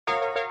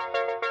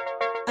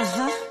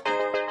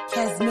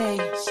Esme,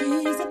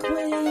 she's a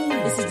queen.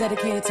 This is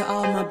dedicated to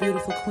all my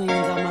beautiful queens,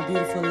 all my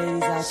beautiful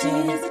ladies out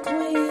there. She's a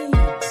queen.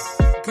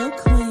 Go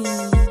queen.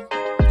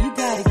 You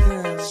got it,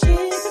 girl.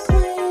 She's a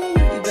queen.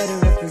 You better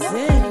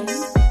represent.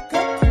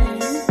 Go queen.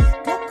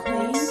 Go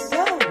queen.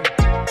 Go.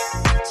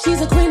 She's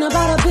a queen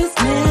about her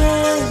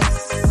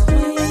business.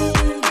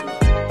 Queen.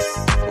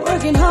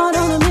 Working hard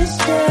on a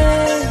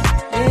mission.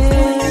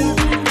 Yeah.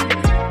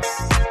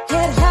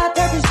 Head high,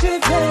 purpose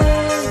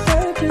driven.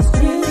 Purpose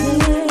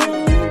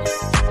driven.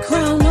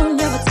 Crown on,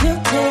 never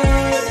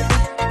tilted.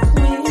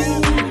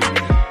 Queen.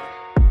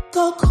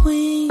 Go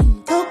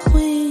queen. Go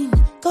queen.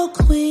 Go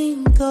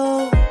queen.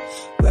 Go.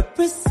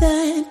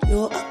 Represent.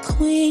 You're a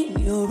queen.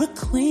 You're a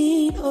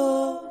queen.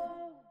 Oh.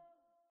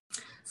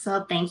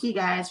 So thank you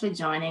guys for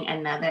joining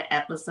another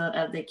episode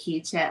of the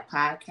Q Chat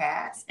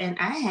podcast. And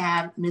I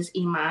have Miss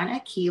Iman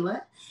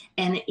Akila,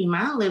 and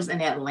Iman lives in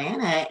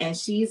Atlanta, and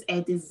she's a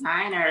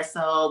designer.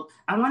 So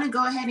I want to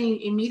go ahead and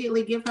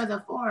immediately give her the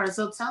floor.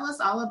 So tell us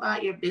all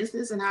about your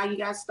business and how you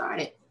got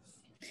started.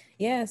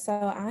 Yeah,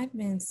 so I've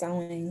been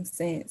sewing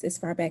since as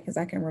far back as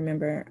I can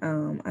remember.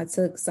 I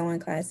took sewing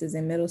classes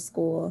in middle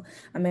school.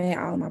 I made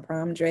all my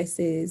prom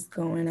dresses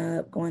growing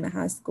up, going to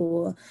high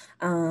school.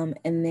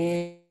 And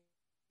then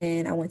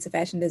I went to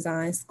fashion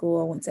design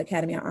school. I went to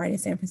Academy of Art in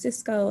San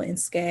Francisco and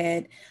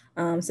SCAD,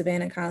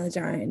 Savannah College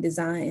of Art and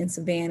Design in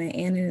Savannah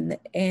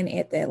and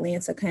at the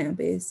Atlanta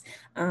campus.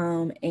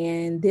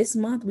 And this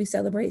month we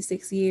celebrate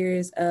 6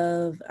 years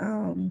of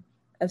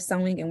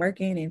sewing and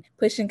working and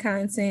pushing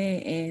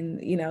content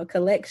and,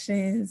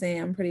 collections.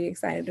 And I'm pretty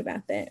excited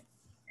about that.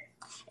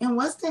 And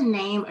what's the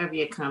name of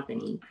your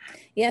company?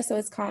 Yeah, so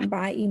it's called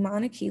By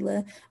Iman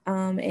Akila.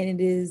 And it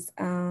is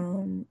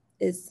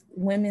it's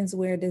women's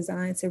wear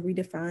designed to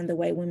redefine the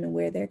way women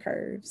wear their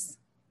curves.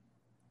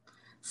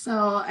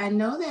 So I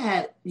know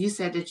that you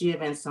said that you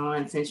have been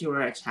sewing since you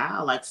were a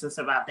child, like since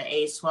about the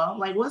age 12.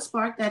 Like what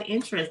sparked that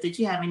interest? Did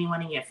you have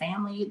anyone in your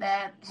family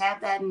that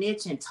had that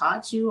niche and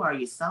taught you, or are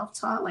you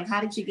self-taught? Like how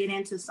did you get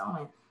into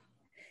sewing?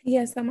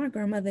 Yeah, so my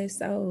grandmother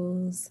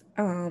sews,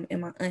 and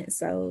my aunt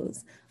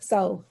sews.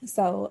 So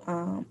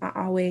I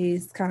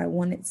always kind of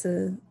wanted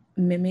to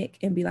mimic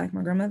and be like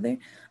my grandmother.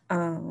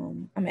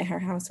 I'm at her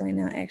house right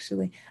now,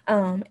 actually.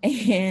 And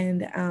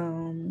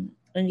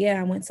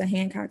yeah, I went to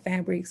Hancock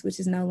Fabrics, which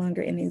is no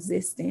longer in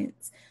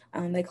existence.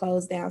 They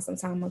closed down some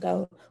time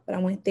ago, but I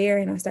went there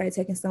and I started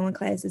taking sewing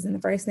classes. And the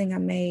first thing I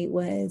made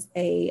was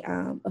a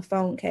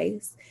phone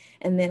case.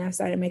 And then I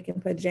started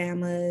making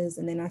pajamas,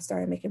 and then I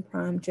started making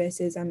prom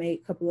dresses. I made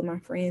a couple of my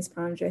friends'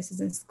 prom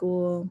dresses in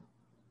school,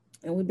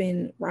 and we've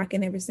been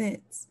rocking ever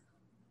since.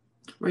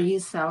 Were you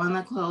selling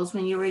the clothes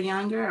when you were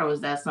younger, or was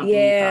that something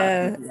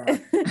Yeah. you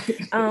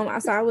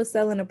thought? So I was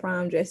selling the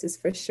prom dresses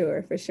for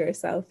sure.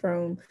 So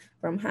from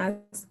high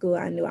school,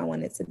 I knew I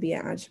wanted to be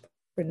an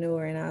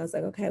entrepreneur, and I was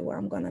like, okay, well,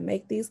 I'm going to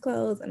make these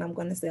clothes and I'm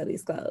going to sell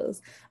these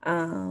clothes.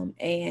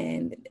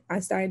 And I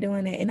started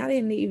doing that, and I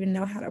didn't even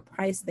know how to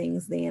price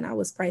things then. I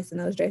was pricing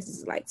those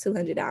dresses like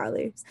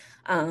 $200,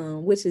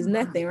 which is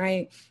nothing,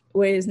 right?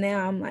 Whereas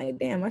now I'm like,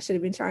 damn, I should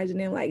have been charging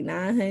them like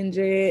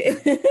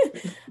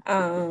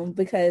 $900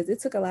 because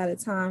it took a lot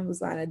of time. It was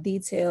a lot of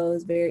detail. It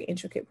was a very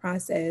intricate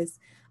process.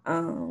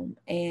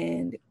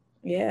 And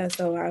yeah,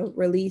 so I've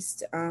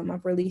released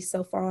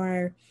so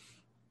far.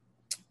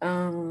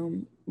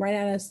 Right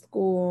out of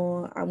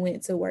school, I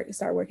went to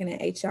start working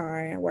at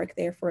HR. I worked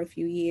there for a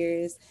few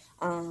years.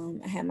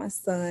 I had my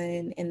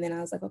son, and then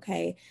I was like,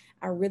 okay,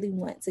 I really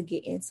want to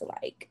get into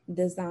like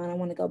design. I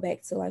want to go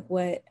back to like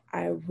what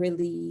I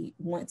really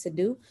want to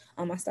do.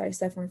 I started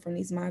suffering from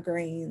these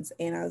migraines,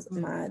 and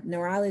my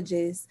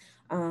neurologist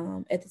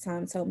at the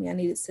time told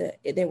me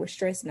they were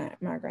stress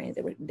migraines.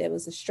 There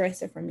was a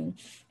stressor for me,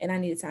 and I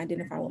needed to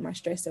identify what my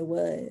stressor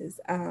was.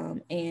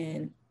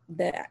 And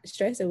the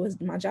stressor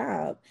was my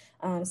job.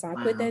 So I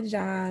quit that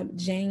job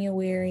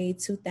January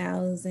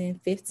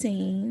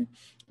 2015,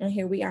 and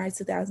here we are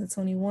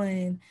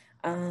 2021.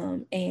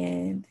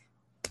 And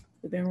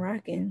we've been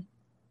rocking.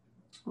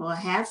 Well,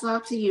 hats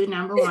off to you,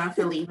 number one,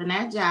 for leaving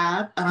that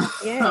job.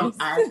 Yes.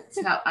 I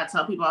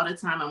tell people all the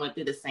time I went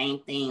through the same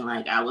thing.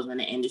 Like I was in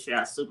the industry,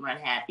 I was super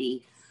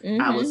unhappy. Mm-hmm.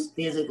 I was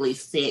physically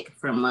sick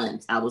for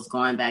months. I was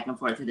going back and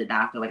forth to the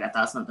doctor like I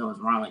thought something was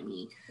wrong with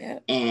me.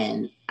 Yep.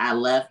 And I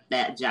left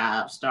that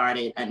job,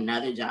 started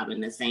another job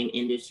in the same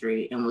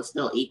industry, and was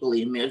still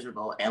equally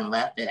miserable, and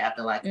left it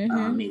after like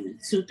maybe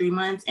 2-3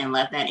 months, and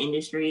left that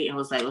industry and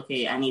was like,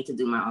 okay, I need to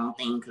do my own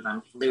thing because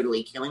I'm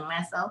literally killing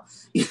myself.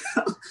 Yep,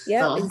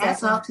 so exactly.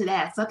 Hats off to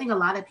that. So I think a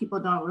lot of people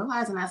don't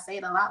realize, and I say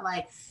it a lot,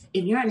 like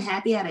if you're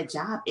unhappy at a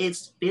job,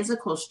 it's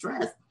physical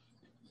stress.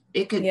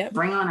 It could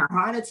bring on a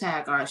heart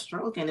attack or a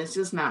stroke, and it's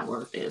just not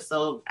worth it.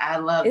 So I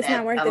love it's that. It's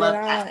not worth it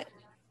at all.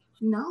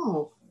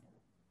 No.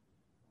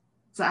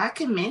 So I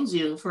commend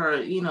you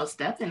for,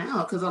 stepping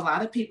out, because a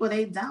lot of people,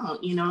 they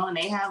don't, and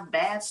they have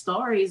bad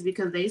stories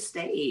because they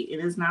stayed,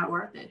 and it's not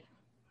worth it.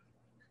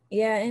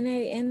 Yeah,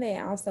 and they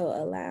also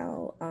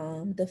allow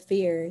the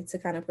fear to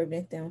kind of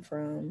prevent them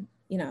from,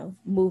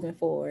 moving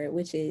forward,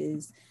 which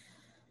is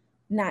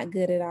not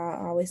good at all.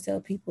 I always tell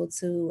people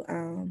to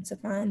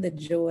find the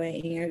joy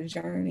in your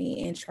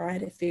journey and try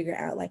to figure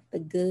out like the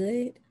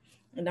good,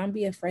 and don't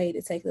be afraid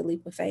to take the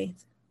leap of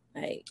faith.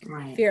 Like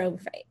fear over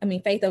faith. I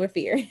mean, faith over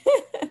fear.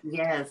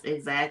 Yes,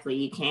 exactly.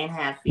 You can't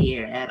have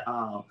fear at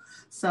all.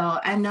 So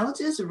I know,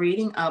 just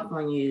reading up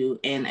on you,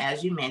 and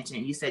as you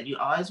mentioned, you said you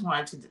always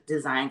wanted to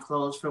design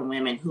clothes for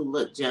women who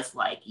look just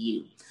like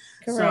you.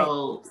 Correct.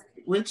 So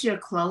with your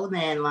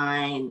clothing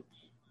line,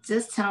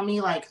 just tell me,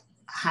 like,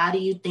 how do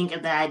you think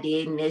of the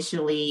idea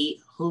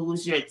initially?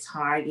 Who's your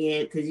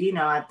target? Because,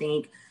 I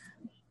think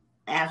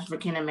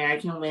African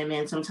American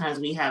women, sometimes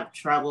we have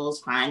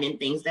troubles finding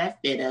things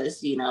that fit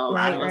us. A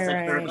lot of us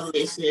are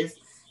purplicious.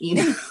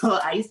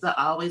 I used to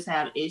always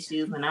have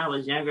issues when I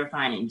was younger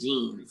finding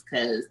jeans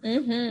because,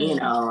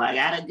 I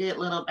got a good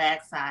little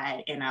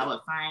backside, and I would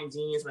find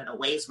jeans where the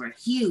waists were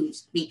huge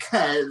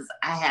because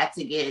I had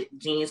to get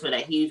jeans with a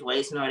huge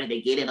waist in order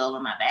to get it over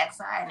my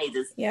backside.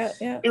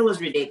 And it was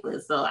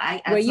ridiculous. So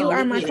I you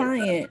are my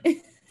client.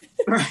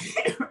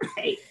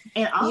 Right.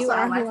 And also,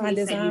 I like how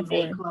you said you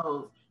make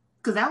clothes.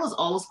 Because I was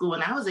old school.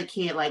 When I was a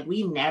kid, like,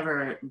 we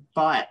never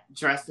bought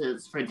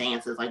dresses for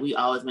dances. Like, we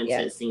always went to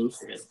a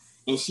seamstress,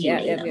 and she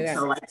made them.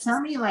 So, like,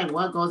 tell me, like,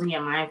 what goes in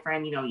your mind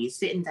frame? You're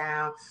sitting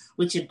down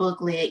with your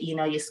booklet,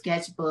 your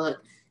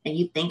sketchbook, and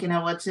you thinking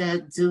of what to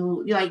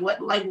do. You're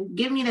like,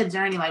 give me the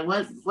journey. Like,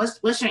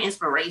 what's your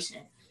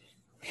inspiration?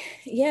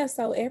 Yeah,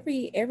 so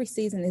every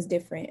season is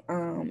different.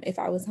 If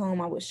I was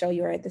home, I would show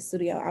you, or at the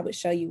studio, I would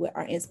show you what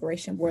our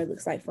inspiration board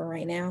looks like for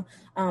right now.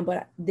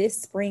 But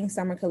this spring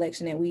summer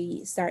collection that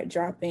we start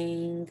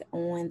dropping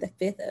on the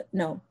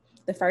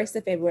 1st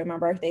of February. My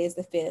birthday is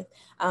the 5th.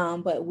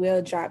 But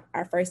we'll drop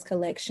our first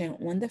collection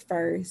on the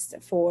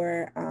 1st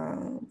for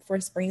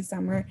spring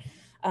summer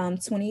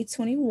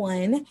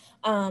 2021.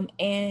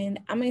 And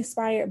I'm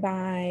inspired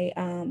by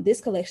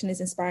this collection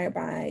is inspired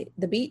by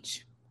the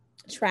beach,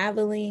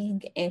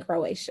 traveling, and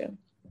Croatia.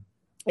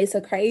 It's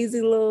a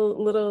crazy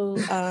little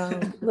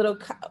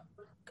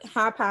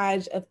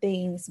hodgepodge of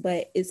things,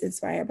 but it's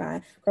inspired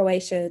by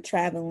Croatia,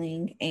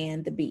 traveling,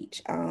 and the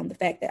beach. The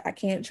fact that I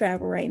can't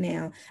travel right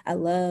now, I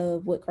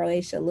love what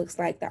Croatia looks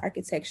like, the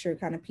architecture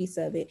kind of piece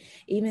of it.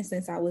 Even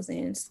since I was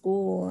in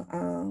school,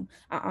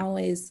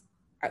 I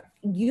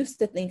used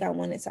to think I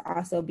wanted to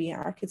also be an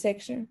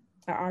architect.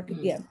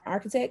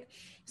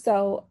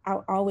 So I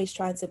always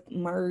try to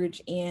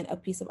merge in a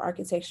piece of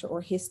architecture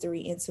or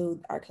history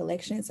into our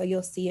collection. So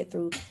you'll see it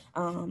through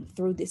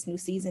this new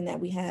season that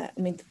we have.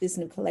 This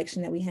new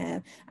collection that we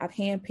have. I've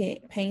hand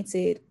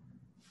painted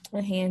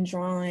and hand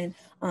drawn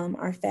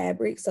our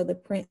fabric. So the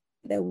print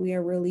that we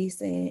are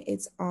releasing,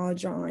 it's all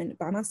drawn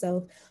by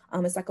myself.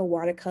 It's like a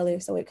watercolor,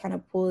 so it kind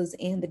of pulls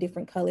in the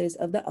different colors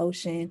of the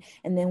ocean.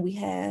 And then we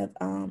have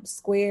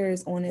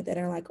squares on it that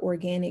are like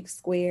organic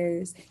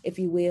squares, if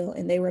you will,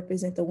 and they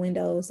represent the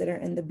windows that are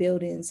in the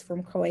buildings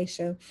from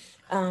Croatia.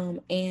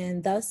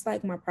 And that's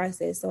like my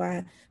process. So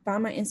I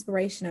find my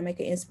inspiration, I make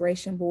an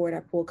inspiration board,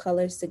 I pull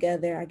colors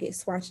together, I get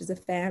swatches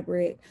of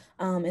fabric,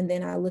 and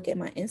then I look at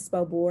my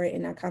inspo board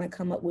and I kind of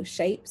come up with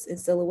shapes and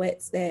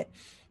silhouettes that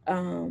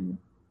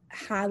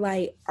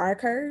highlight our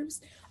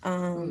curves.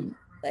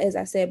 As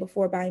I said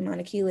before, Body Mind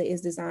Aquila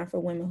is designed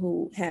for women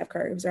who have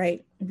curves,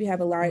 right? If you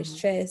have a large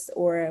chest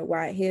or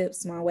wide hips,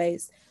 small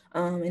waist,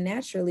 and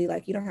naturally,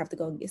 like, you don't have to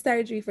go get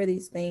surgery for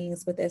these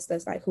things, but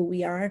that's like who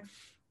we are.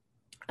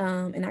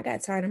 And I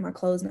got tired of my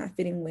clothes not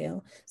fitting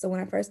well. So when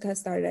I first got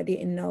started, I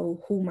didn't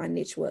know who my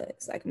niche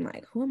was. Like, I'm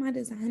like, who am I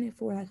designing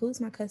for? Like, who's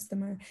my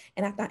customer?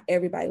 And I thought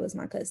everybody was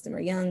my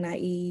customer. Young,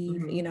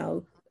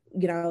 naive,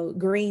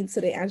 green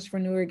to the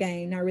entrepreneur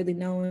game, not really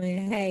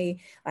knowing, hey,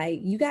 like,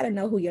 you got to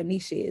know who your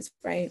niche is,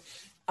 right?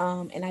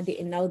 And I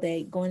didn't know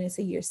that going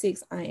into year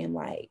 6, I am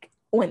like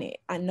on it.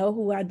 I know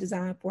who I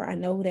designed for. I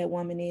know who that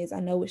woman is.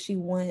 I know what she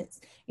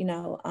wants.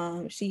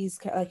 She's,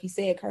 like you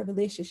said,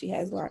 curvilicious. She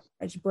has large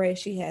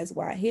breasts. She has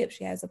wide hips.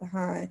 She has a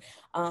behind.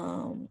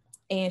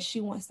 And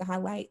she wants to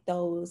highlight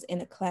those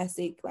in a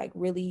classic, like,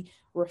 really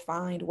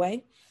refined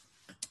way.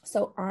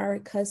 So our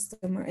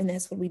customer, and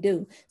that's what we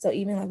do. So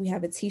even like we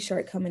have a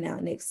t-shirt coming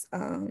out next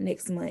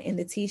month, and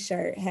the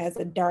t-shirt has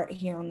a dart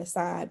here on the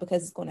side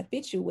because it's going to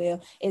fit you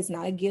well. It's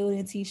not a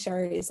gilded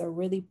t-shirt. It's a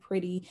really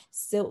pretty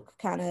silk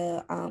kind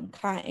of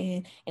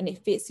cotton, and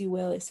it fits you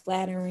well. It's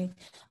flattering.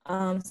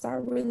 So I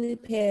really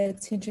pay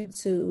attention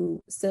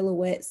to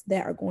silhouettes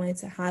that are going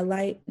to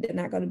highlight. They're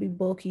not going to be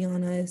bulky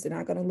on us. They're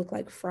not going to look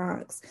like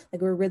frocks.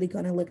 Like, we're really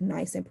going to look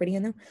nice and pretty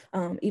in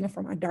them. Even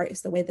for my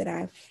darts, the way that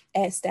I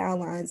add style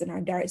lines and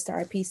our dart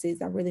star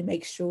pieces, I really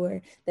make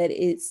sure that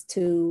it's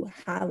to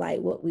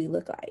highlight what we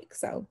look like.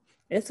 So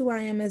that's who I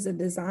am as a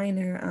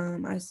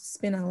designer. I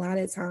spend a lot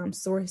of time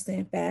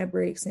sourcing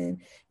fabrics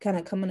and kind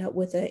of coming up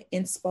with an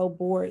inspo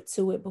board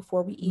to it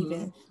before we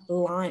even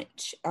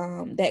launch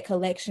that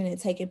collection, and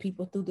taking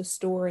people through the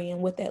story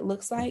and what that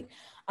looks like.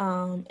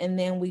 And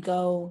then we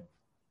go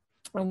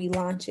when we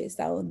launch it.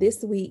 So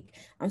this week,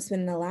 I'm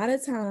spending a lot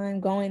of time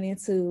going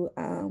into,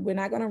 we're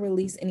not going to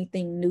release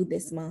anything new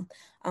this month.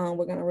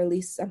 We're going to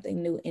release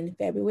something new in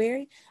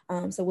February.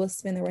 So we'll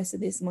spend the rest of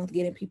this month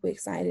getting people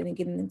excited and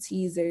getting them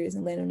teasers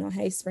and letting them know,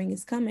 hey, spring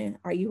is coming.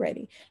 Are you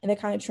ready? And they're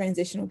kind of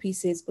transitional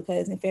pieces,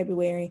 because in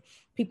February,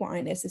 people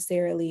aren't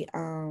necessarily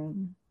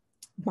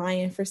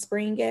buying for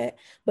spring yet,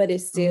 but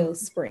it's still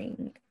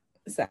spring.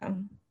 So.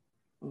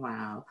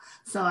 Wow.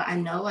 So I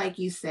know, like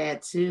you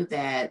said too,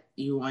 that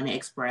you want to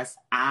express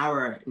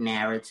our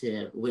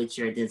narrative with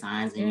your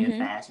designs and your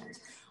fashions.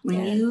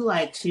 When you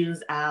like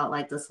choose out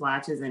like the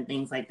swatches and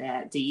things like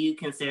that, do you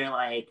consider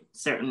like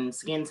certain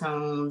skin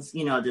tones,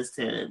 you know, just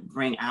to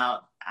bring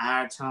out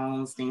our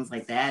tones, things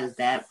like that? Is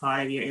that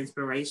part of your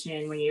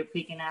inspiration when you're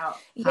picking out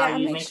how I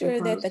you make make your sure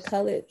clothes? that the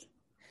color,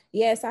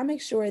 I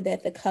make sure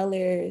that the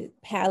color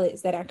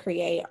palettes that I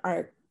create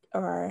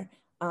are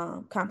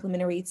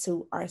complementary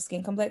to our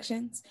skin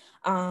complexions.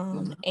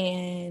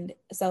 And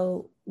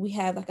so we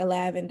have like a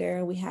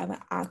lavender, we have an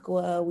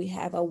aqua, we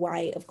have a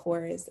white, of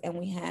course, and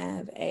we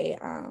have a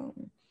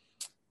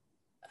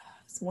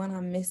it's one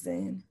I'm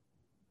missing.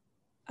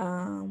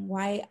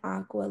 White,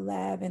 aqua,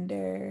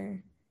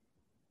 lavender.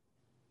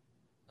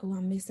 Oh,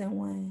 I'm missing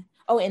one.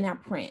 Oh, and our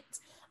print.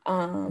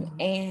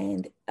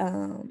 And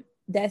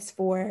that's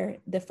for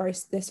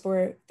that's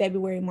for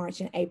February, March,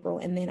 and April.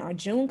 And then our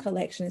June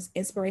collections,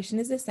 inspiration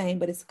is the same,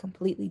 but it's a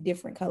completely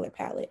different color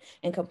palette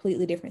and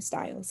completely different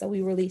styles. So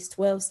we release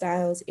 12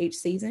 styles each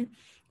season,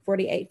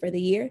 48 for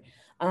the year.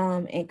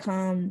 And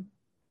come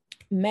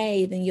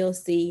May, then you'll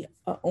see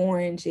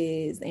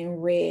oranges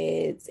and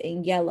reds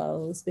and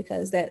yellows,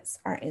 because that's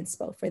our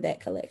inspo for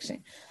that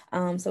collection.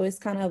 So it's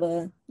kind of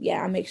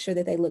I make sure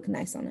that they look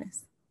nice on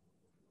us.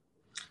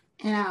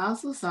 And I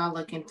also saw,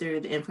 looking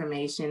through the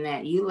information,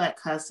 that you let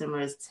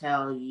customers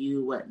tell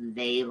you what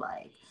they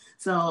like.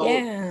 So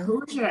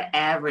who's your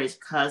average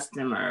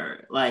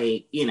customer?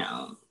 Like, you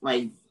know,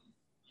 like,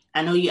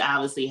 I know you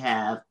obviously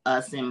have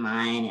us in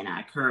mind and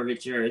our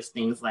curvatures,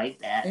 things like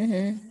that.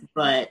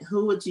 But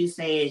who would you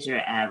say is your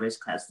average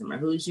customer?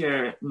 Who's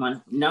your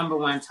number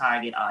one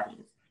target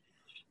audience?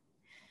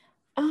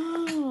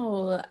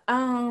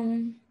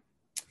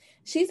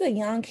 She's a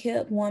young,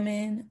 hip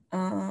woman.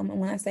 And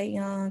when I say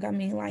young, I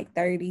mean like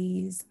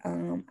 30s.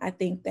 I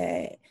think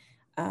that,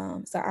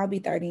 so I'll be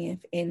 30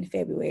 in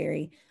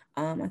February.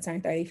 I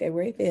turned 30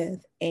 February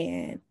 5th,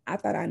 and I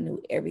thought I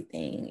knew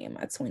everything in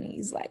my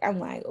 20s. Like, I'm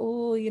like,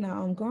 oh, you know,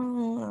 I'm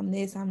grown, I'm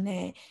this, I'm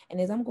that. And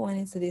as I'm going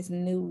into this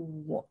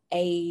new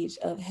age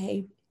of,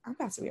 hey, I'm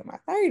about to be in my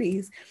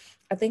 30s,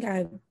 I think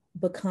I've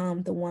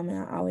become the woman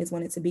I always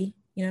wanted to be.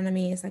 You know what I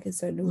mean? It's like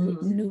it's a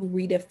new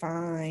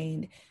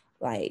redefined,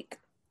 like,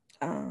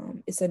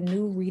 it's a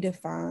new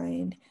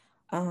redefined,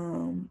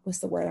 what's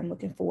the word I'm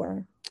looking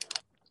for?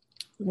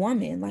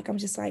 Woman. Like, I'm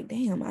just like,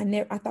 damn, I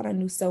thought I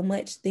knew so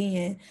much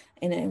then,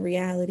 and in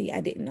reality I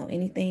didn't know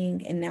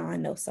anything, and now I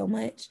know so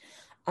much.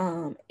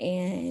 So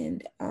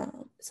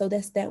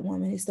that's that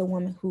woman. It's the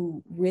woman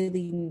who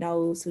really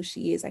knows who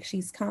she is. Like,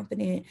 she's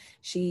confident,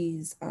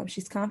 she's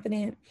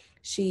confident,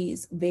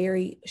 she's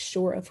very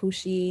sure of who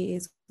she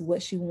is,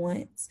 what she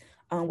wants,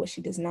 what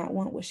she does not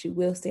want, what she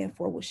will stand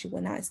for, what she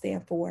will not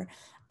stand for.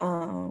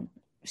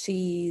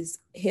 She's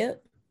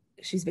hip,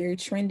 she's very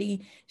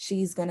trendy,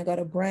 she's gonna go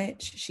to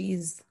brunch,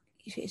 she's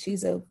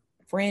a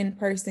friend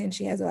person,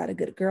 she has a lot of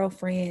good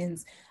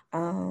girlfriends.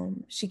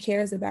 She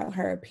cares about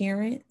her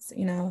appearance,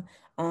 you know.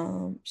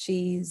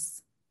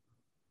 She's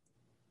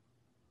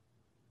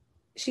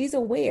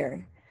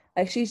aware,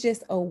 like, she's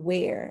just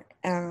aware.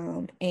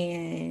 And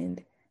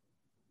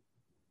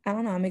I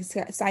don't know, I'm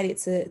excited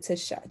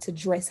to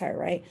dress her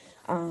right.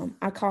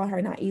 I call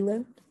her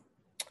Naila.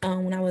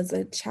 When I was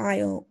a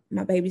child,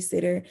 my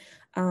babysitter,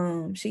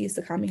 she used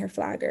to call me her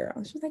fly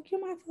girl. She was like,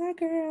 "You're my fly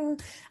girl,"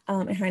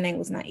 and her name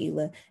was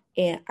Naila.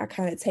 And I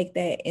kind of take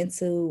that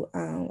into,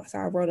 so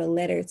I wrote a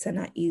letter to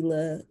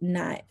Naila,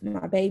 not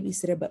my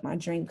babysitter, but my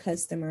dream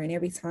customer. And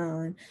every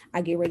time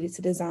I get ready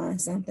to design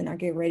something, I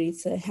get ready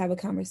to have a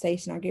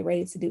conversation, I get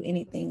ready to do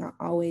anything, I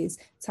always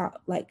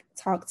talk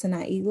to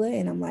Naila,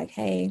 and I'm like,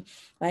 hey,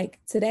 like,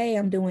 today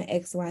I'm doing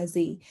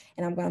XYZ,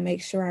 and I'm going to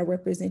make sure I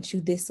represent you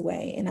this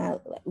way. And I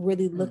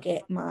really look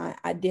at my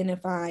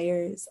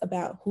identifiers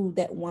about who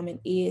that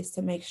woman is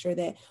to make sure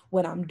that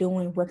what I'm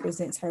doing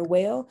represents her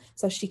well,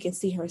 so she can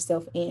see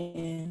herself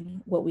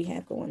in what we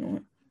have going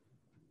on.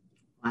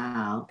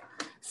 Wow.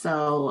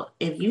 So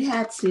if you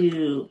had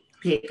to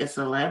pick a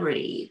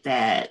celebrity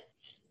that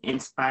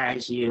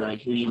inspires you,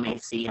 like who you may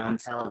see on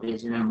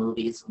television or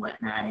movies and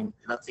whatnot, and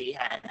let's say you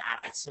had an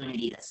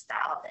opportunity to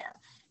style them,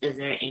 is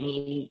there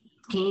any,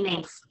 can you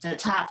name the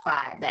top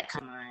 5 that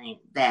come to mind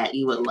that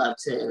you would love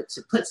to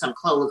put some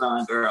clothes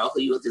on, girl,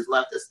 who you would just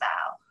love to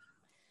style?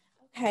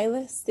 Okay,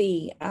 let's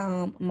see.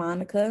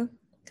 Monica,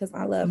 because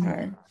I love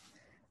her.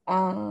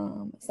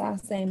 So I'll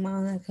say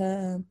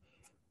Monica.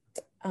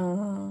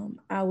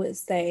 I would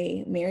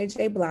say Mary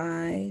J.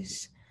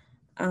 Blige.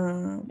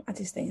 I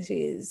just think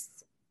she is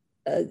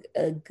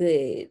a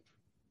good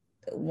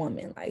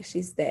woman. Like,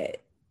 she's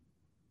that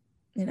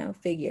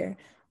figure.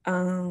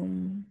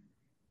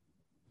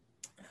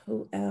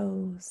 Who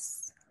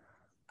else?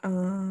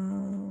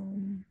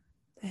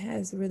 That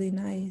has really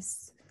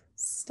nice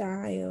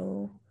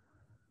style.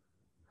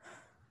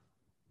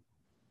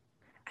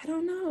 I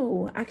don't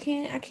know. I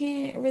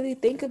can't really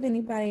think of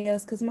anybody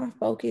else because my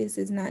focus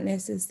is not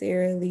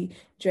necessarily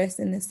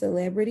dressing the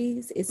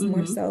celebrities. It's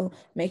more so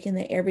making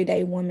the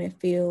everyday woman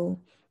feel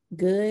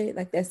good.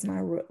 Like that's my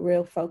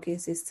real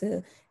focus is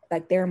to,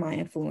 like, they're my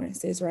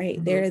influencers,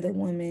 right? They're the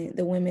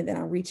women that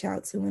I reach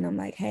out to and I'm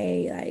like,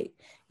 hey, like,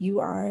 you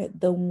are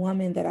the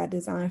woman that I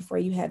designed for.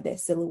 You have that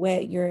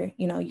silhouette. You're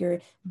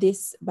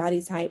this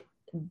body type.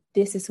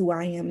 This is who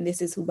I am.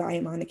 This is who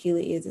Bayamon Aquila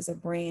is as a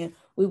brand.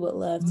 We would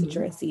love to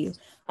dress you.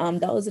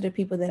 Those are the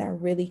people that I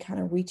really kind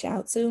of reach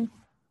out to.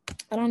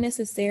 I don't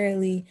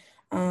necessarily,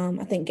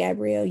 I think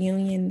Gabrielle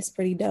Union is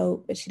pretty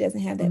dope, but she doesn't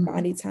have that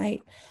body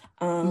type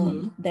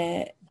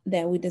that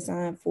we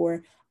designed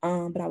for.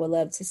 But I would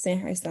love to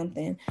send her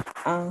something.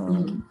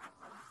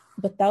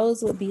 But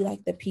those would be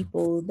like the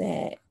people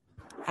that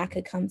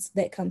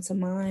come to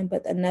mind.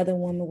 But another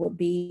woman would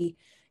be,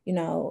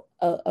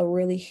 a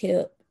really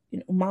hip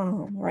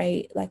mom,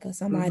 right? Like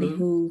somebody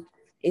who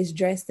is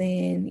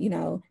dressing,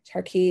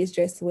 her kids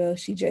dress well,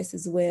 she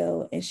dresses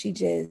well, and she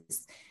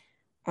just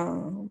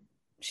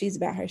she's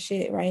about her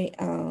shit, right?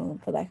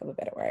 For lack of a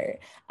better word.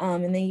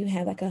 And then you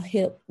have like a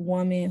hip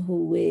woman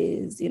who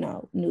is,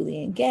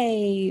 newly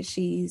engaged.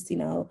 She's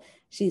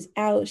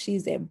out,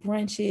 she's at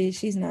brunches,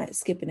 she's not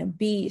skipping a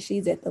beat,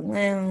 she's at the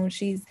lounge,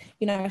 she's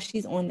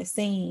on the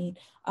scene.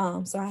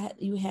 So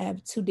you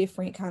have two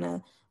different kind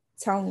of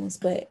tones,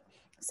 but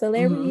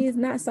celebrities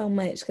not so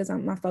much because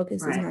my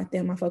focus is not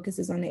them. My focus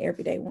is on the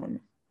everyday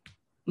woman.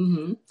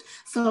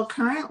 So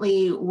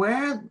currently,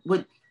 where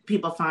would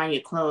people find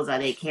your clothes? Are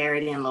they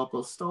carried in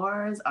local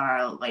stores,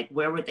 or like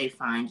where would they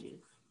find you?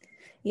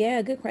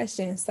 Yeah, good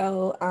question.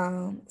 So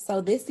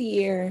this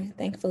year,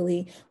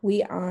 thankfully,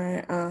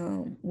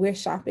 we're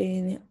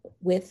shopping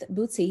with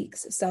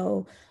boutiques.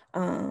 So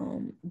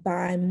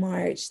by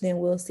March, then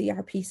we'll see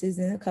our pieces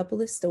in a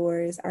couple of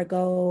stores. Our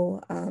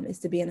goal is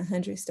to be in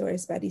 100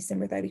 stores by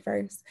December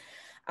 31st.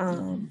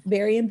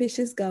 Very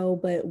ambitious goal,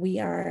 but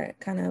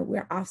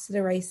we're off to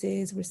the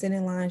races. We're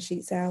sending line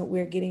sheets out.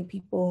 We're getting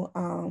people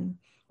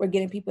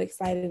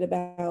excited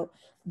about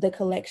the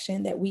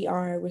collection that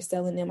we're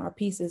selling them our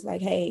pieces.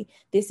 Like, hey,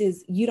 this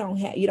is, you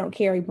don't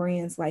carry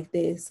brands like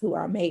this who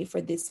are made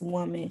for this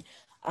woman.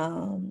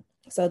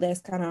 So that's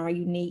kind of our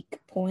unique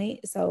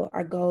point. So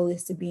our goal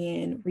is to be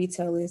in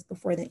retailers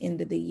before the end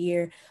of the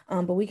year.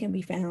 But we can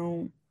be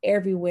found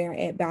everywhere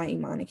at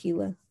Bayamon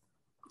Aquila.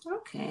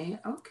 Okay.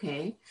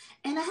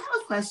 And I have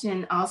a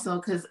question also,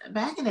 because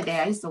back in the day,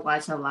 I used to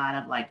watch a lot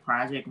of like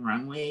Project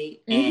Runway,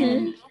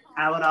 and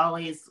I would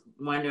always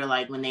wonder,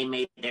 like, when they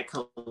made their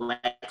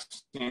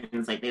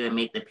collections, like they would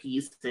make the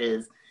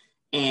pieces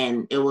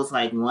and it was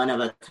like one of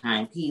a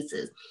kind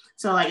pieces.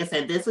 So like I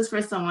said, this is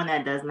for someone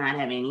that does not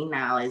have any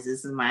knowledge.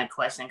 This is my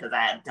question because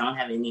I don't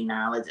have any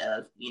knowledge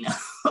of,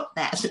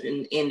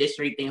 fashion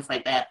industry, things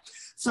like that.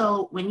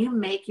 So when you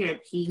make your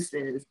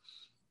pieces,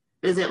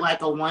 is it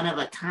like a one of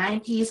a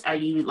kind piece? Or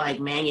you like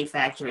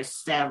manufacture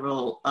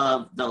several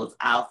of those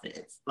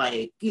outfits?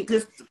 Like,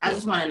 because I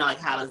just want to know, like,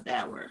 how does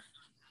that work?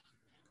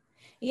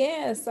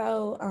 Yeah,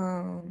 so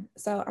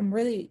I'm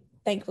really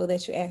thankful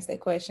that you asked that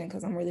question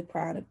because I'm really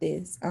proud of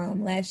this.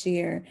 Last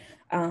year,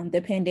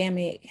 the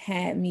pandemic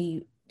had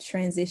me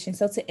transition.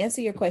 So to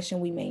answer your question,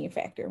 we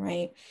manufacture,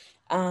 right?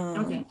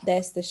 Okay.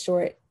 That's the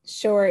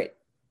short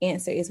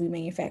answer is we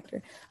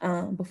manufacture.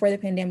 Before the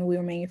pandemic, we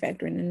were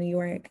manufacturing in New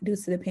York. Due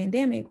to the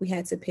pandemic, we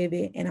had to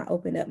pivot and I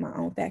opened up my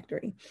own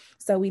factory.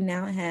 So we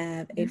now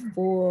have a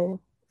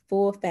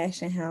full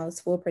fashion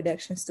house, full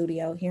production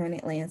studio here in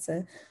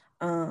Atlanta.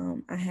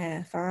 I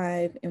have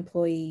 5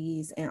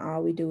 employees and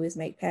all we do is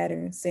make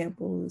patterns,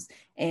 samples,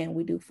 and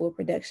we do full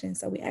production.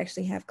 So we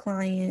actually have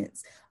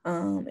clients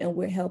and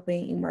we're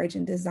helping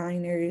emerging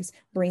designers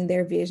bring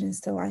their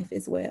visions to life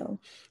as well.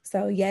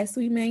 So yes,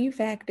 we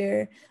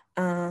manufacture.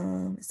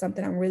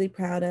 Something I'm really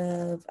proud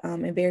of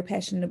and very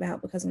passionate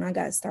about because when I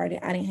got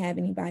started, I didn't have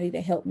anybody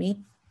to help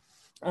me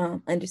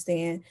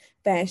understand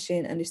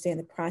fashion, understand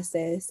the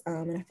process.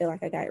 And I feel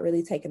like I got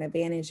really taken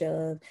advantage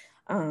of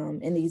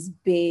in these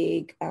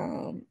big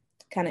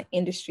kind of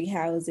industry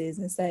houses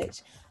and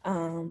such.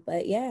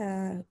 But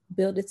yeah,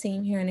 build a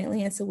team here in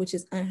Atlanta, which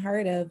is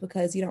unheard of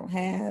because you don't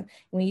have,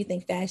 when you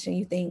think fashion,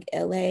 you think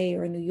LA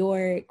or New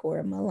York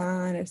or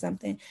Milan or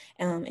something.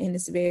 And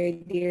it's very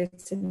dear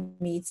to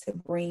me to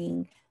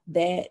bring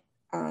that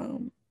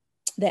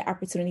that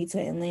opportunity to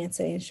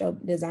Atlanta and show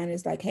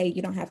designers like, hey,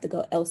 you don't have to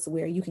go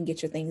elsewhere. You can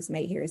get your things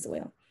made here as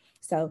well.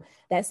 So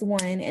that's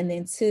one. And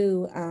then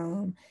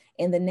 2,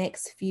 in the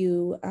next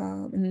few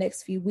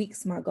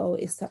weeks, my goal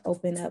is to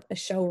open up a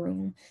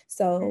showroom.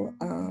 So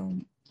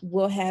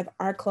we'll have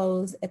our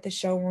clothes at the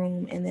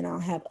showroom and then I'll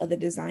have other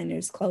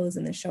designers' clothes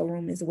in the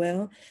showroom as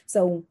well.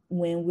 So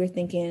when we're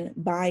thinking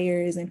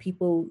buyers and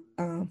people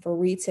for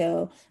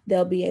retail,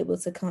 they'll be able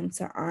to come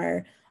to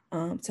our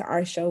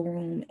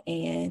showroom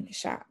and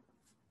shop.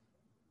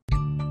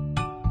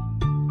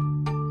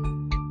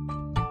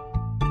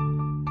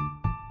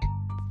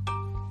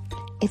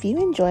 If you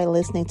enjoy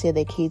listening to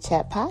the Q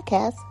Chat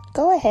podcast,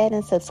 go ahead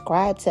and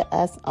subscribe to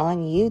us on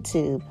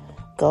YouTube,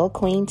 Go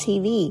Queen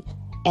TV,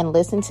 and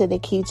listen to the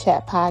Q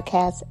Chat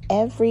podcast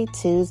every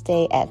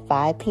Tuesday at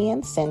 5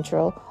 p.m.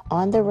 Central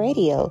on the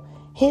radio.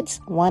 Hits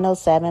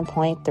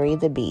 107.3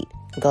 The Beat.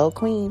 Go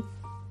Queen.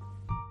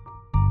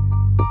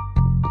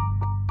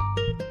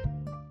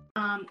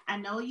 I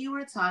know you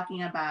were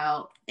talking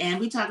about, and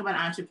we talk about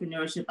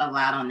entrepreneurship a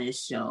lot on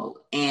this show.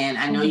 And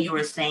I know you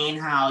were saying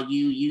how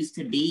you used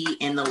to be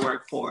in the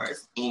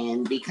workforce,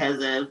 and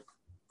because of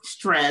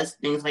stress,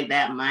 things like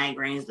that,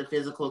 migraines, the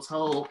physical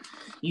toll,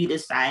 you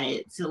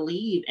decided to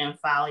leave and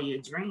follow your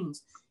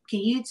dreams.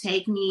 Can you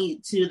take me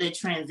to the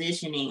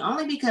transitioning?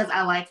 Only because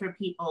I like for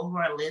people who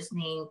are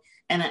listening,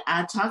 and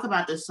I talk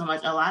about this so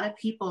much, a lot of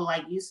people,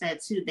 like you said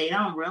too, they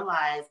don't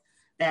realize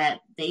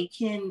that they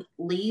can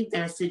leave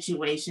their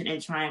situation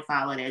and try and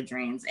follow their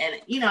dreams.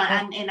 And, you know,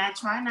 and I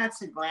try not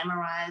to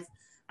glamorize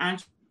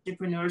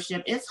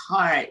entrepreneurship. It's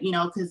hard, you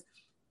know, because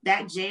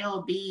that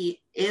job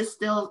is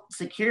still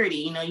security.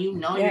 You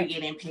know, you're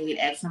getting paid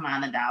X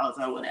amount of dollars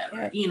or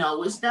whatever, you know,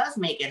 which does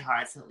make it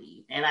hard to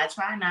leave. And I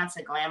try not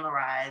to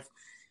glamorize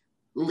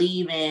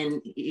leaving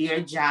your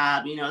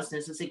job, you know,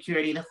 sense of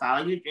security to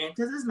follow your dream,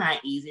 because it's not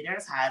easy.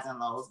 There's highs and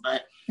lows.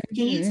 But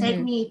can you take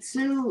me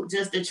to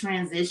just the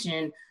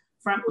transition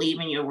from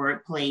leaving your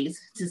workplace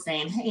to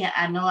saying, hey,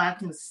 I know I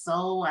can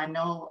sew, I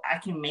know I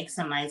can make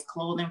some nice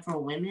clothing for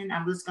women,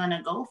 I'm just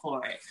gonna go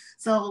for it.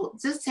 So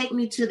just take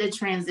me to the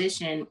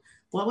transition.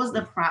 What was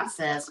the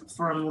process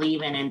from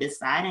leaving and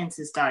deciding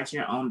to start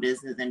your own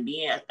business and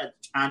be an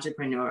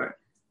entrepreneur?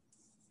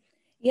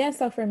 Yeah,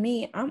 so for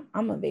me, I'm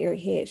a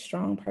very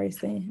headstrong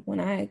person. When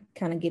I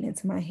kind of get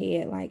into my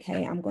head, like,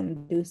 hey, I'm going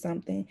to do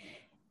something,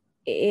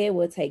 it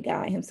would take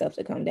God himself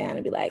to come down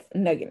and be like,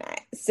 no, you're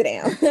not, sit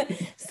down.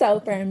 So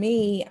for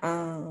me,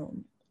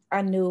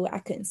 I knew I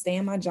couldn't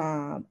stand my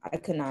job. I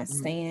could not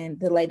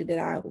stand the lady that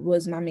I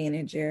was my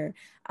manager.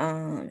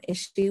 And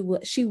she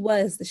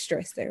was the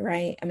stressor,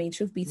 right? I mean,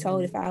 truth be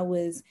told, if I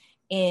was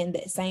in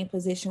that same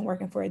position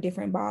working for a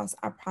different boss,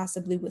 I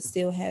possibly would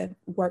still have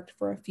worked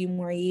for a few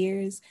more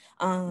years.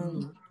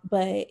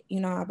 But,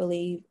 you know, I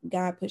believe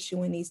God puts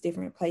you in these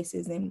different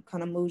places and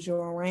kind of moves you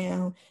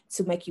around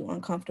to make you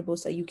uncomfortable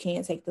so you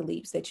can take the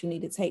leaps that you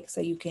need to take so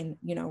you can,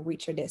 you know,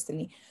 reach your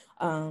destiny.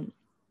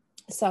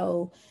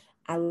 So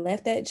I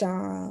left that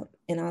job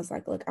and I was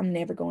like, look, I'm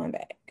never going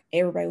back.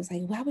 Everybody was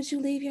like, why would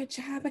you leave your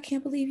job? I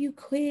can't believe you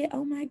quit.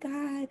 Oh my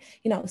God.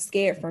 You know,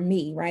 scared for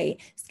me,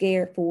 right?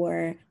 Scared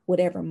for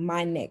whatever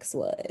my next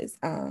was.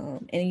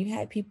 And you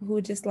had people who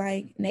were just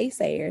like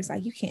naysayers,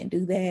 like, you can't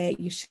do that.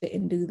 You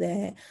shouldn't do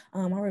that. I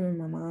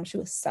remember my mom, she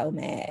was so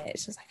mad.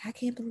 She was like, I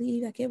can't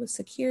believe like it was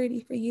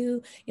security for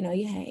you. You know,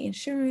 you had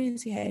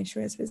insurance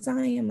for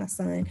Zion, my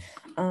son.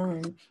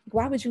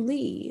 Why would you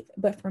leave?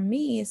 But for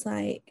me, it's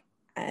like,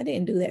 I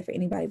didn't do that for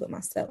anybody but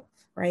myself.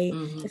 Right.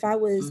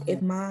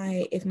 If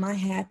my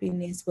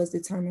happiness was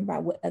determined by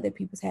what other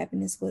people's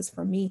happiness was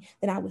for me,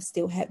 then I would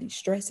still have these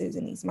stressors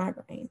and these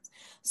migraines.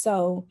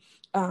 So,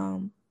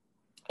 and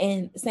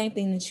same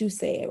thing that you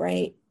said,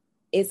 right?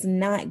 It's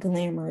not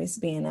glamorous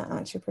being an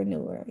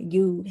entrepreneur.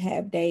 You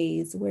have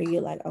days where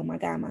you're like, oh my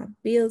God, my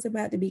bill's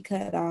about to be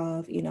cut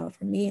off. You know,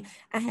 for me,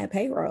 I have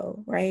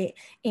payroll, right?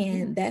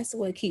 And that's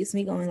what keeps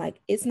me going.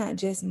 Like, it's not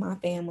just my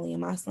family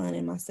and my son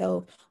and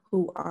myself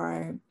who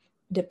are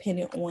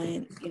dependent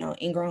on, you know,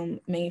 Ingram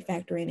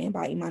Manufacturing and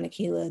by Imani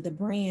Kila, the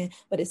brand,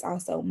 but it's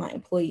also my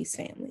employees'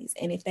 families.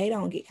 And if they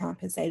don't get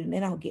compensated and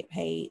they don't get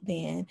paid,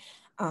 then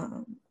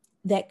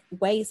that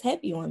weighs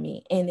heavy on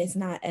me, and it's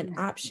not an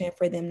option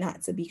for them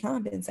not to be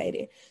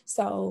compensated.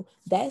 So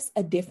that's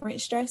a different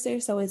stressor.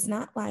 So it's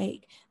not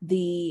like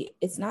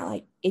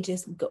it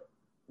just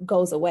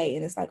goes away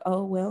and it's like,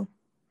 oh, well,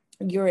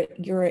 your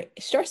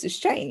stresses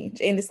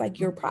change, and it's like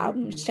your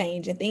problems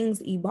change and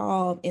things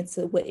evolve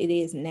into what it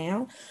is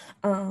now.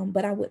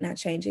 But I would not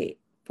change it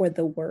for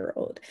the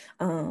world.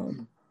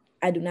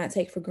 I do not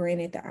take for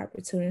granted the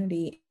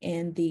opportunity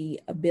and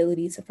the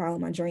ability to follow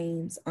my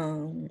dreams.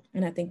 And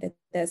I think that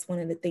that's one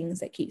of the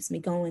things that keeps me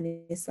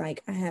going. It's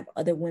like, I have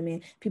other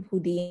women, people who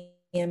DM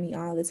me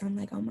all the time,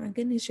 like, oh my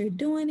goodness, you're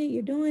doing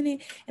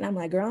it. And I'm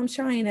like, girl, I'm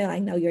trying to,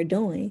 like, no, you're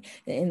doing.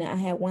 And I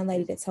had one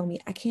lady that told me,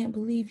 I can't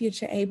believe you're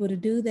able to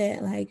do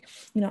that. Like,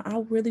 you know,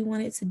 I really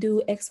wanted to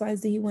do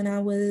XYZ when I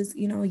was,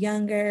 you know,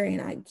 younger,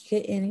 and I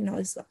couldn't, you know,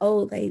 it's an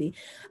old lady.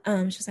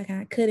 She's like,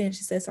 I couldn't.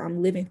 She said, so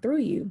I'm living through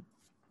you.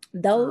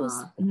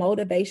 Those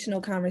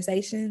motivational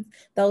conversations,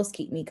 those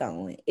keep me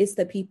going. It's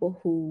the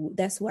people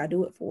that's who I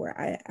do it for.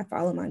 I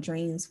follow my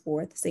dreams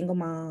for the single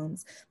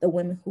moms, the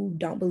women who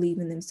don't believe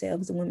in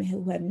themselves, the women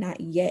who have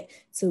not yet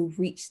to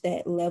reach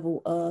that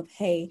level of,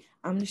 hey,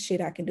 I'm the shit,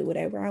 I can do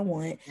whatever I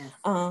want.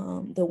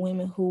 The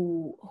women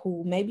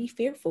who may be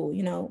fearful,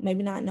 you know,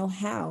 maybe not know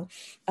how.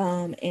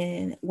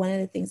 And one of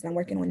the things that I'm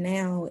working on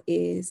now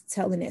is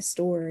telling that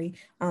story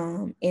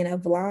in a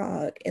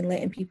vlog and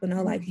letting people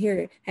know, like,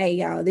 here, hey,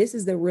 y'all, this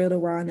is the real, the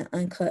raw, and the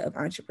uncut of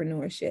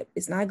entrepreneurship.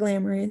 It's not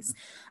glamorous.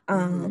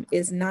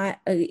 It's not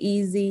an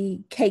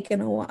easy cake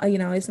and a, you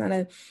know, it's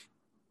not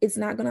it's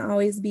not going to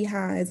always be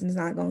highs and it's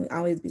not going to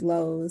always be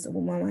lows.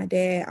 What my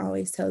dad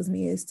always tells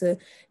me is to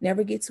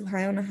never get too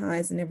high on the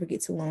highs and never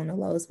get too low on the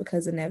lows,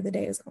 because another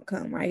day is going to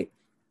come, right?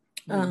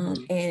 And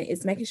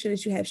it's making sure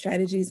that you have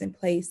strategies in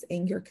place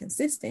and you're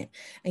consistent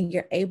and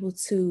you're able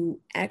to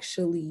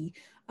actually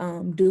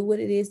do what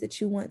it is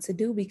that you want to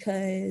do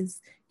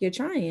because you're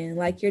trying,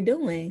 like you're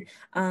doing.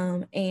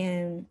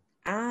 And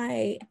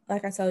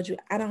like I told you,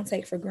 I don't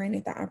take for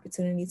granted the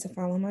opportunity to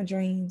follow my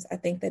dreams. I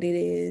think that it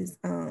is,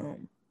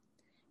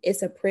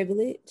 it's a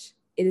privilege.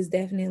 It is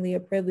definitely a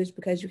privilege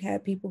because you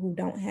have people who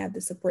don't have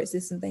the support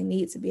system they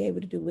need to be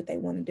able to do what they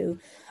want to do.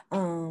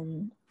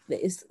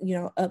 It's,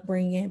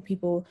 upbringing.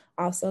 People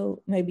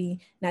also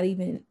maybe not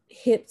even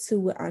hip to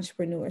what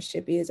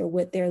entrepreneurship is or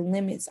what their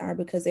limits are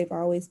because they've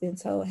always been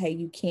told, hey,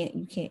 you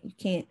can't.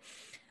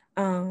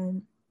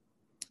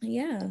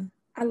 Yeah,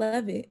 I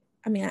love it.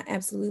 I mean, I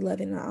absolutely love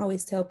it. And I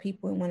always tell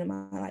people in one of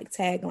my like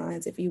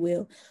taglines, if you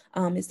will,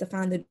 is to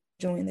find the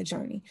joy in the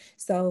journey.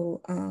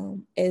 So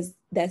as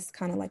that's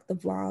kind of like the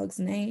vlog's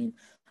name.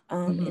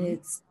 And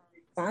it's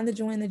find the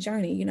joy in the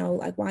journey,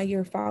 like while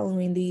you're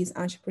following these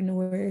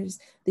entrepreneurs,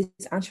 these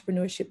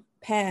entrepreneurship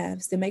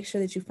paths, to make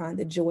sure that you find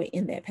the joy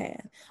in that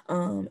path.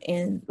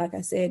 And like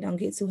I said, don't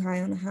get too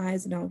high on the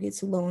highs and don't get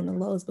too low on the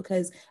lows,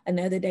 because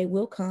another day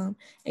will come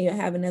and you'll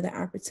have another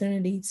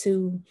opportunity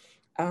to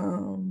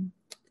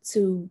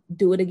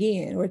do it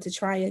again or to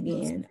try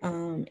again,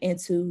 and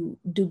to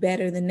do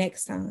better the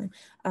next time.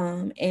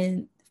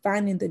 And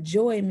finding the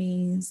joy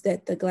means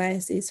that the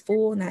glass is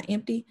full, not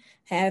empty,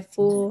 half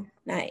full,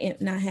 not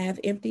half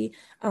empty,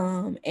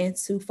 and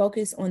to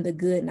focus on the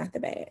good, not the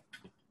bad.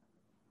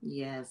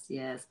 Yes.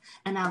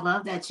 And I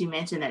love that you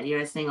mentioned that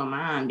you're a single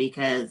mom,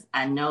 because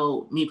I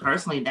know me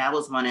personally, that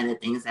was one of the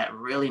things that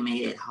really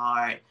made it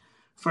hard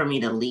for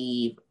me to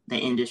leave the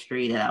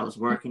industry that I was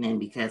working in,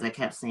 because I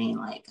kept saying,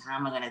 like, how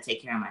am I going to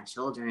take care of my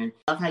children?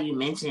 I love how you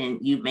mentioned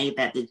you made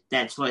that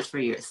choice for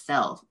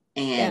yourself.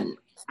 And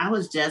I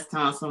was just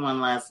telling someone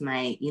last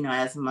night,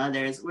 as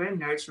mothers, we're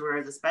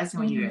nurturers,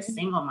 especially when you're a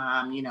single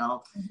mom, you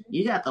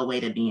got the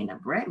weight of being a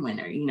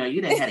breadwinner,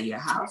 you're the head of your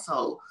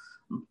household.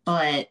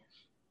 But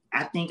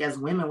I think as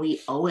women,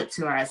 we owe it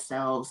to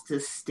ourselves to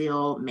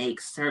still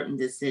make certain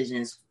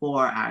decisions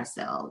for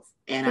ourselves.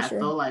 And I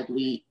feel like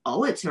we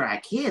owe it to our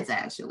kids,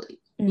 actually,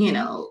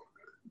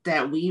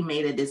 that we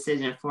made a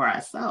decision for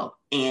ourselves.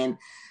 And,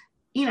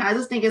 I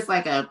just think it's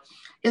a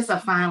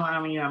fine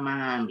line when you're a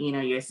mom,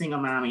 you're a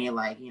single mom and you're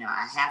like,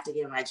 I have to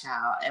give my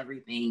child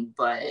everything,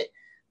 but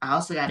I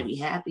also got to be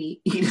happy,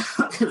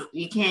 because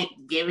you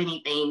can't give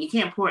anything, you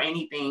can't pour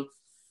anything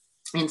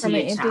into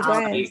your child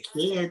or your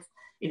kids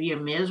if you're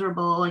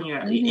miserable and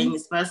and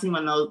especially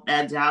when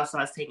that job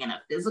starts taking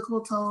a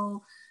physical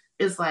toll.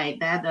 It's like,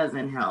 that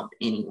doesn't help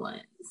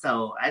anyone.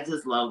 So I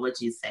just love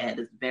what you said.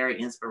 It's very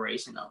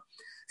inspirational.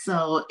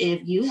 So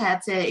if you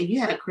had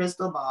a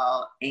crystal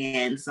ball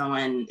and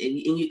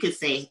you could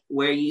say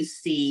where you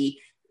see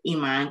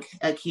Iman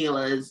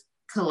Akila's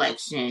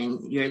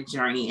collection, your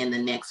journey in the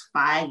next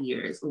 5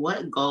 years,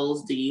 what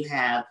goals do you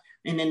have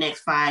in the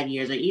next 5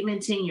 years or even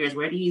 10 years?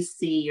 Where do you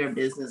see your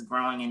business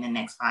growing in the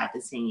next 5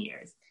 to 10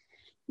 years?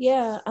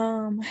 Yeah,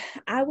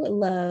 I would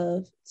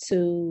love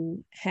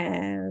to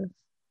have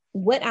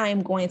what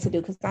I'm going to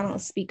do, because I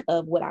don't speak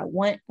of what I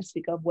want, I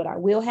speak of what I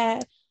will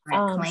have.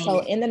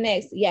 So in the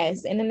next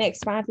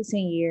 5 to 10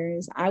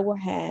 years, I will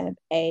have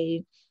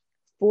a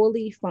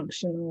fully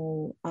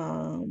functional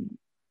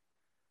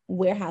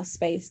warehouse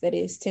space that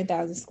is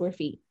 10,000 square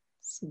feet.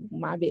 It's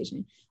my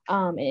vision.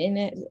 And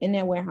in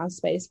that warehouse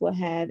space, we'll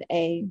have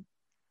a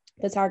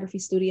photography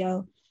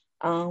studio.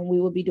 We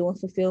will be doing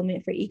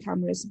fulfillment for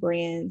e-commerce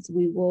brands.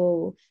 We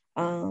will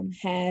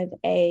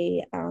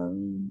we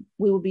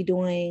will be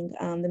doing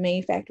the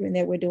manufacturing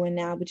that we're doing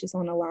now, which is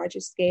on a larger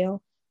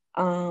scale.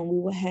 We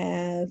will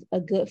have a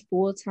good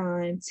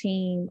full-time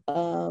team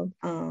of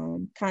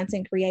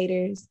content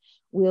creators.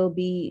 We'll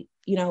be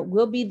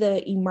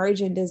the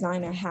emerging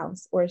designer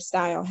house or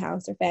style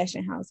house or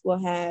fashion house.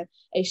 We'll have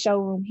a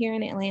showroom here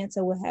in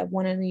Atlanta. We'll have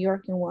one in New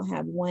York, and we'll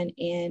have one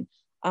in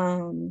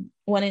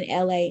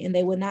LA. And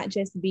they will not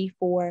just be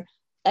for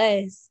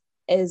us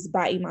as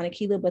by Iman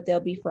Akila, but they'll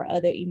be for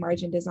other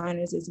emerging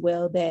designers as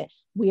well that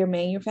we are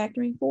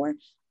manufacturing for.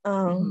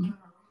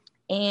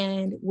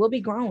 And we'll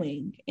be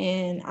growing,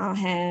 and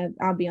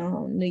I'll be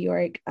on New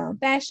York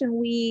Fashion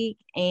Week,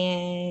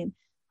 and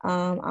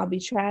I'll be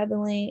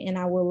traveling, and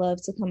I would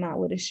love to come out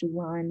with a shoe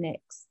line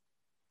next.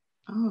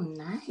 Oh,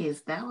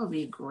 nice. That would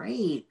be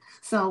great.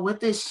 So with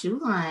this shoe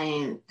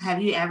line,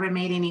 have you ever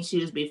made any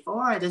shoes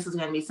before, or this is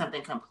going to be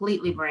something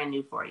completely brand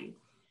new for you?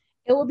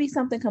 It will be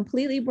something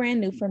completely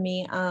brand new for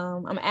me.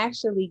 I'm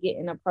actually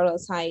getting a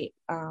prototype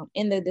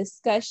in the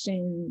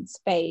discussions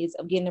phase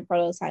of getting a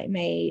prototype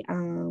made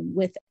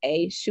with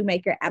a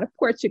shoemaker out of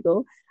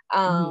Portugal.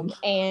 And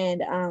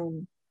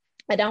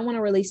I don't want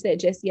to release that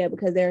just yet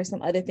because there are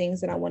some other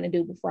things that I want to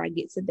do before I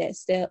get to that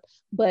step.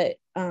 But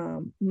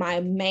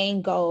my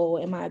main goal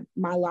and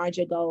my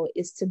larger goal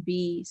is to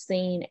be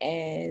seen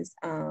as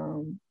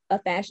a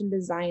fashion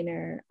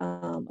designer,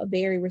 a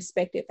very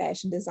respected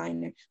fashion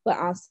designer, but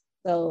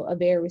also a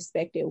very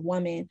respected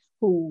woman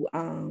who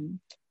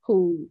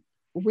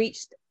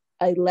reached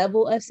a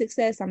level of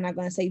success. I'm not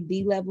going to say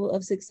the level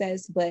of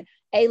success, but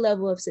a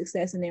level of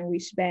success, and then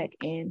reached back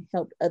and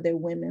helped other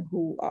women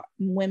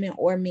women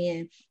or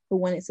men who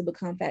wanted to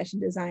become fashion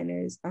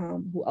designers,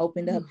 who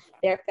opened up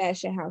their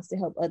fashion house to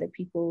help other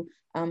people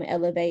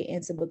elevate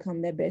and to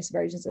become their best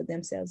versions of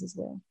themselves as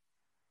well.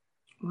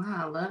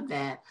 Wow, I love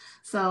that.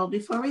 So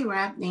before we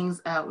wrap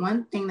things up,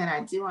 one thing that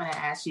I do want to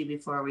ask you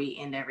before we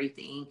end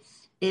everything,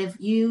 if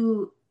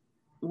you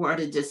were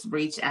to just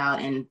reach out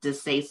and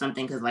just say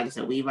something, because like I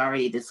said, we've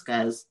already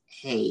discussed,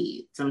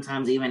 hey,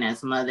 sometimes even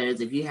as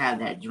mothers, if you have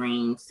that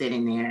dream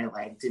sitting there,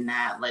 like, do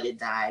not let it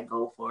die,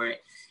 go for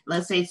it.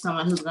 Let's say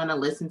someone who's going to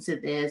listen to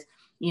this,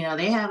 you know,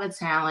 they have a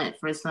talent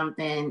for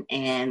something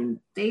and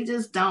they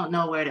just don't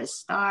know where to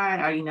start,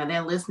 or, you know,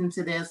 they're listening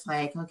to this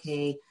like,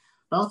 okay,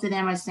 both of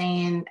them are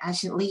saying I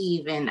should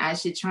leave and I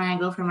should try and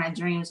go for my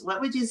dreams.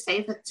 What would you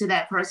say to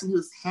that person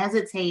who's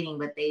hesitating,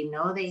 but they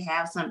know they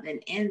have something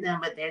in them,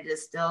 but they're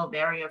just still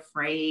very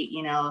afraid?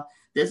 You know,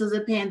 this is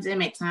a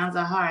pandemic. Times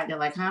are hard. They're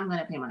like, how am I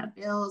going to pay my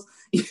bills?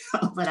 You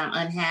know, but I'm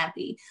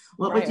unhappy.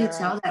 What would you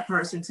tell that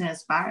person to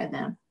inspire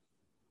them?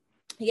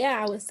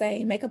 Yeah, I would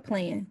say make a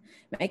plan,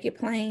 make it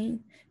plain,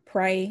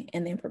 pray,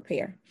 and then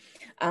prepare.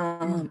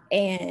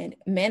 And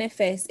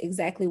manifest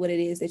exactly what it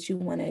is that you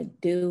want to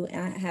do.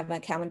 And I have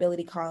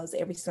accountability calls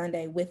every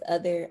Sunday with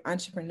other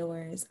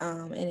entrepreneurs.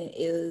 And it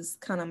is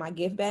kind of my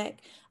give back.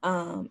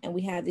 And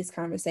we have these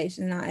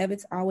conversations. And I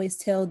always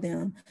tell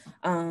them,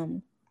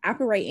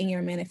 operate in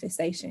your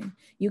manifestation.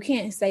 You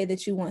can't say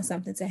that you want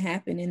something to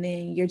happen and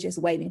then you're just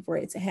waiting for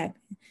it to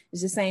happen.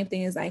 It's the same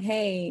thing as like,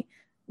 hey,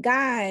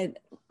 God,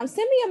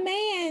 send me a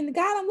man.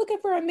 God, I'm looking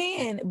for a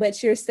man.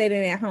 But you're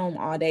sitting at home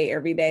all day,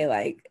 every day.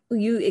 Like,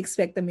 you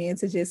expect the man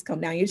to just come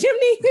down your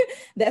chimney.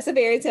 That's a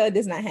fairy tale. It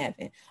does not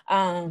happen.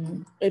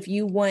 If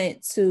you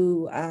want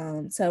to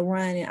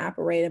run and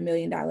operate $1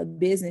 million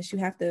business, you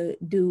have to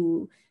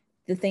do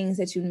the things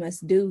that you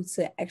must do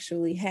to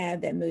actually have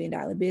that $1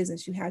 million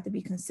business. You have to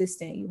be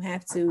consistent. You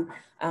have to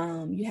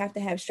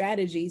have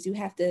strategies. You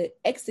have to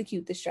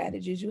execute the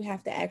strategies. You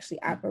have to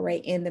actually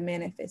operate in the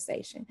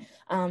manifestation.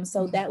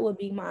 So that would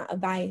be my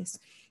advice.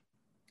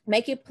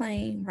 Make it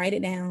plain, write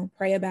it down,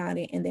 pray about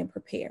it, and then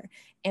prepare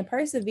and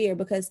persevere,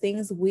 because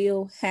things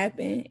will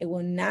happen. It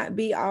will not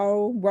be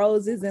all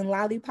roses and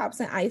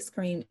lollipops and ice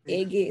cream.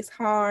 It gets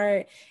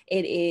hard.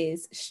 It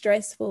is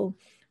stressful,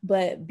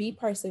 but be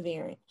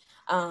perseverant.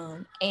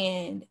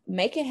 And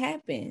make it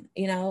happen,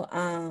 you know.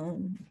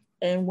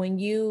 And when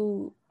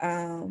you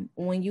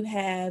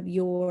have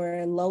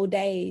your low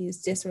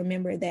days, just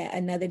remember that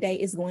another day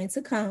is going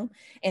to come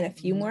in a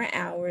few more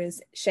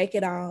hours. Shake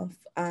it off,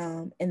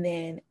 and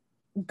then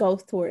go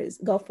for it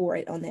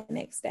on the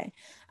next day.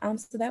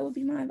 So that would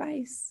be my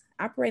advice: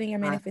 operating your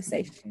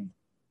manifestation.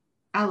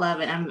 I love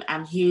it.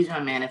 I'm huge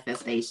on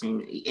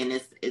manifestation,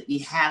 and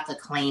you have to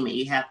claim it.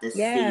 You have to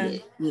see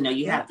it. You know,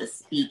 you have to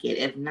speak it.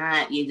 If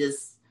not,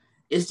 it's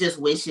just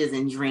wishes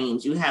and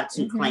dreams. You have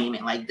to claim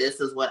it. Like,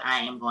 this is what I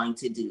am going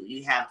to do.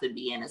 You have to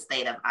be in a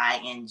state of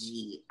ing.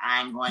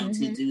 I'm going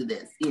to do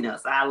this. You know,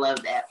 so I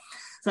love that.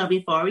 So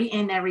before we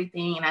end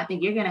everything, and I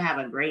think you're going to have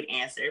a great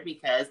answer,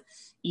 because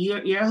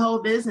your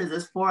whole business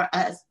is for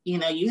us. You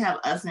know, you have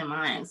us in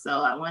mind.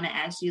 So I want to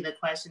ask you the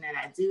question that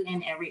I do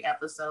in every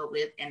episode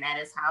with, and that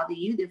is, how do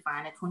you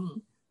define a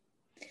queen?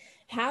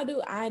 How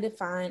do I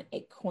define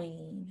a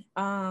queen?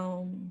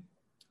 I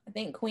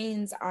think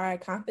queens are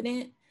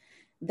confident.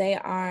 They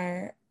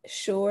are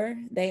sure.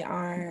 They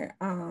are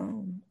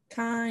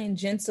kind,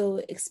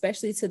 gentle,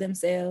 especially to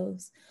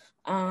themselves.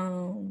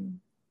 I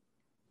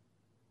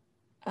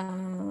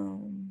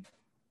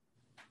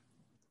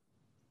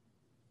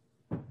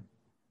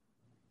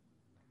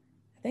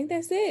think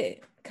that's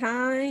it.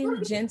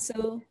 Kind,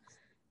 gentle,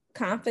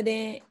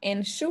 confident,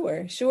 and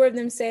sure of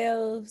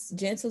themselves,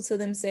 gentle to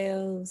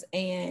themselves,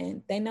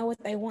 and they know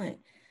what they want.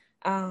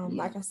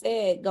 Like I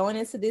said, going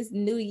into this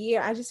new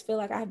year, I just feel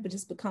like I've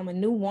just become a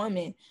new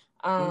woman.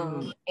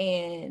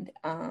 And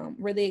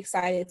really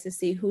excited to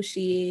see who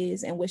she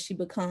is and what she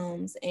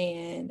becomes.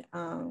 And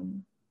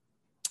I'm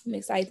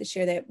excited to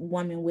share that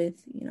woman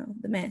with, you know,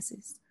 the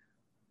masses.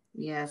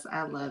 Yes,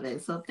 I love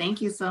it. So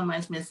thank you so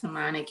much, Miss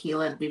Iman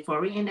Akila.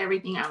 Before we end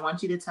everything, I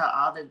want you to tell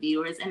all the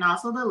viewers and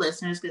also the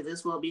listeners, because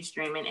this will be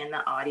streaming in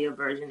the audio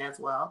version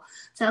as well.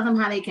 Tell them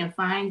how they can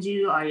find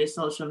you, all your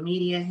social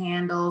media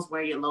handles,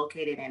 where you're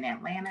located in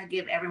Atlanta.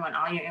 Give everyone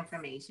all your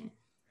information.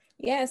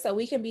 Yeah, so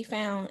we can be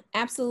found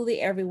absolutely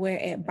everywhere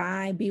at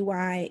by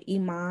BY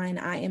Iman,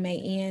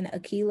 IMAN,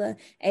 Akila,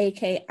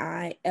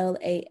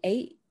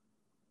 AKILA8.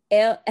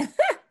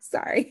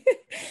 Sorry.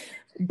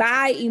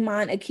 By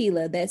Iman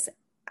Akila. That's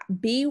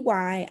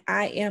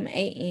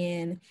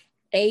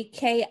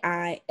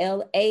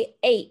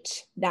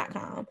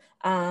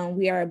BYIMANAKILAH.com.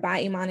 We are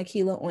by Iman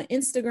Akila on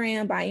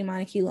Instagram, by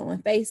Iman Akila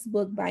on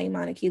Facebook, by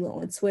Iman Akila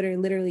on Twitter,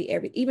 literally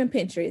even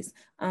Pinterest.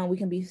 We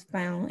can be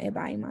found at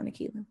by Iman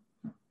Akila.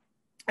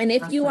 And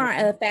if you are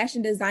a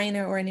fashion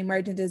designer or an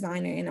emerging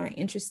designer and are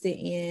interested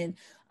in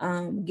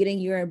getting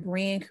your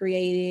brand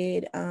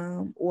created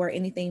or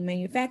anything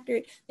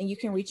manufactured, then you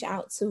can reach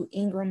out to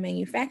Ingram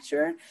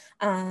Manufacturer,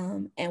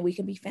 and we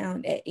can be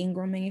found at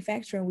Ingram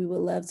Manufacturer. We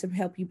would love to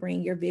help you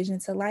bring your vision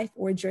to life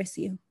or dress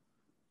you.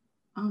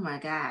 Oh my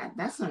God,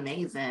 that's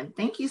amazing.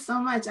 Thank you so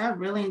much. I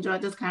really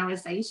enjoyed this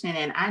conversation,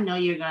 and I know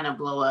you're going to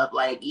blow up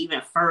like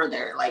even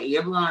further. Like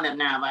you're blowing up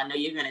now, but I know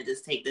you're going to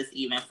just take this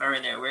even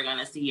further. We're going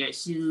to see your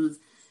shoes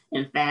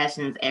and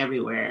fashions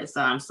everywhere.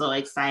 So I'm so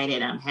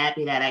excited. I'm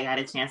happy that I got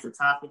a chance to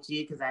talk with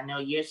you, because I know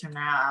years from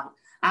now,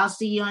 I'll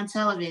see you on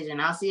television.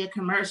 I'll see a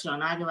commercial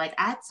and I'll be like,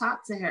 I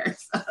talked to her.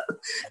 So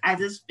I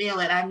just feel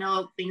it. I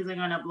know things are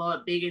going to blow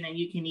up bigger than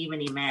you can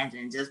even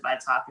imagine just by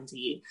talking to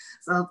you.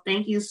 So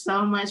thank you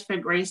so much for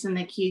gracing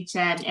the Q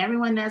Chat. And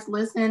everyone that's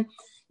listening,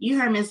 you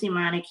heard Miss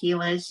Iman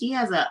Akila. She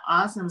has an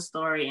awesome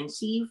story, and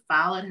she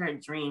followed her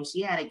dream.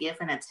 She had a gift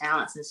and a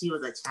talent since she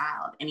was a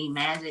child. And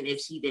imagine if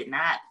she did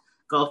not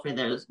go for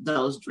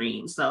those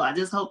dreams. So I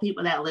just hope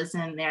people that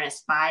listen, they're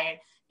inspired.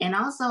 And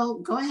also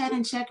go ahead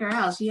and check her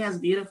out. She has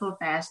beautiful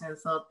fashion.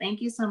 So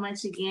thank you so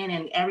much again.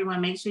 And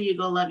everyone, make sure you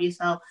go love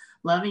yourself.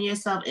 Loving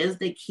yourself is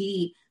the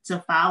key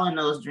to following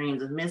those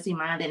dreams. If Miss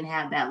Iman didn't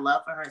have that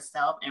love for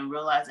herself and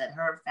realize that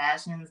her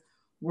fashions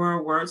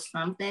were worth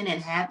something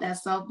and had that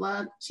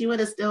self-love, she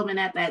would have still been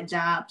at that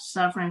job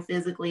suffering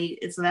physically.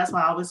 So that's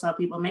why I always tell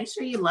people, make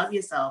sure you love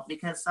yourself,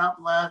 because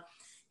self-love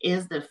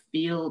is the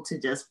fuel to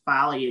just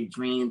follow your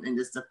dreams and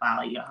just to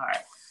follow your heart.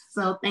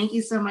 So thank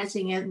you so much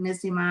again,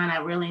 Miss Iman. I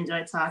really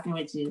enjoyed talking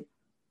with you.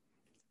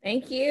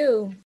 Thank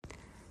you.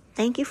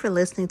 Thank you for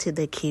listening to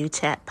the Q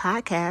Chat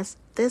podcast.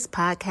 This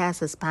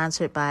podcast is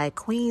sponsored by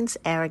Queen's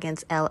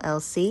Arrogance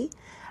LLC.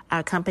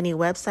 Our company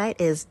website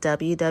is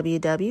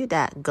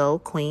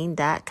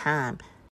www.goqueen.com.